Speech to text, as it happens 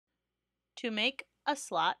To make a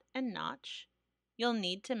slot and notch, you'll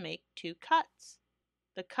need to make 2 cuts.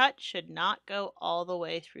 The cut should not go all the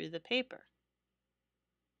way through the paper.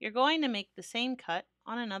 You're going to make the same cut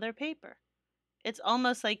on another paper. It's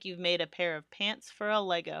almost like you've made a pair of pants for a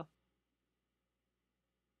Lego.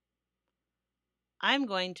 I'm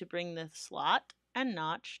going to bring the slot and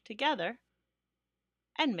notch together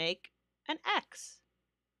and make an X.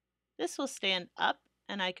 This will stand up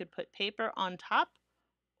and I could put paper on top,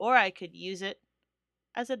 or I could use it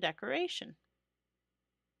as a decoration.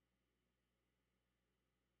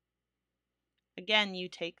 Again, you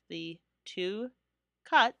take the 2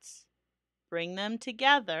 cuts, bring them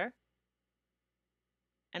together,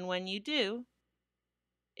 and when you do,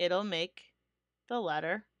 it'll make the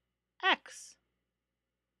letter X.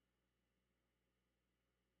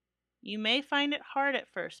 You may find it hard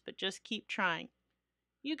at first, but just keep trying.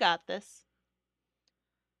 You got this.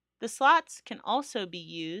 The slots can also be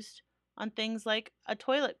used on things like a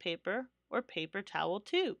toilet paper or paper towel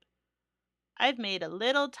tube. I've made a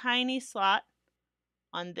little tiny slot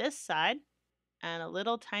on this side and a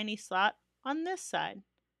little tiny slot on this side.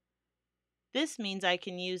 This means I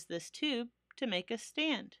can use this tube to make a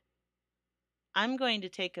stand. I'm going to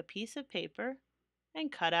take a piece of paper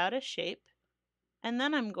and cut out a shape, and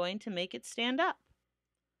then I'm going to make it stand up.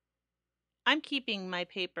 I'm keeping my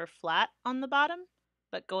paper flat on the bottom,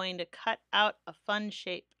 but going to cut out a fun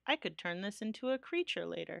shape. I could turn this into a creature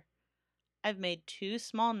later. I've made 2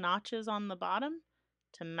 small notches on the bottom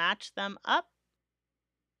to match them up.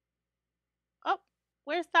 Oh,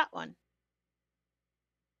 where's that one?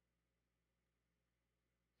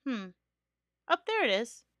 Up there it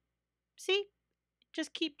is. See?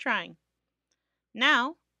 Just keep trying.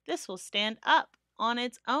 Now, this will stand up on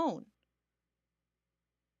its own.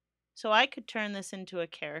 So I could turn this into a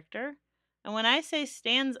character, and when I say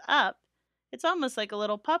stands up, it's almost like a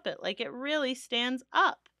little puppet, like it really stands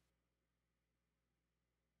up.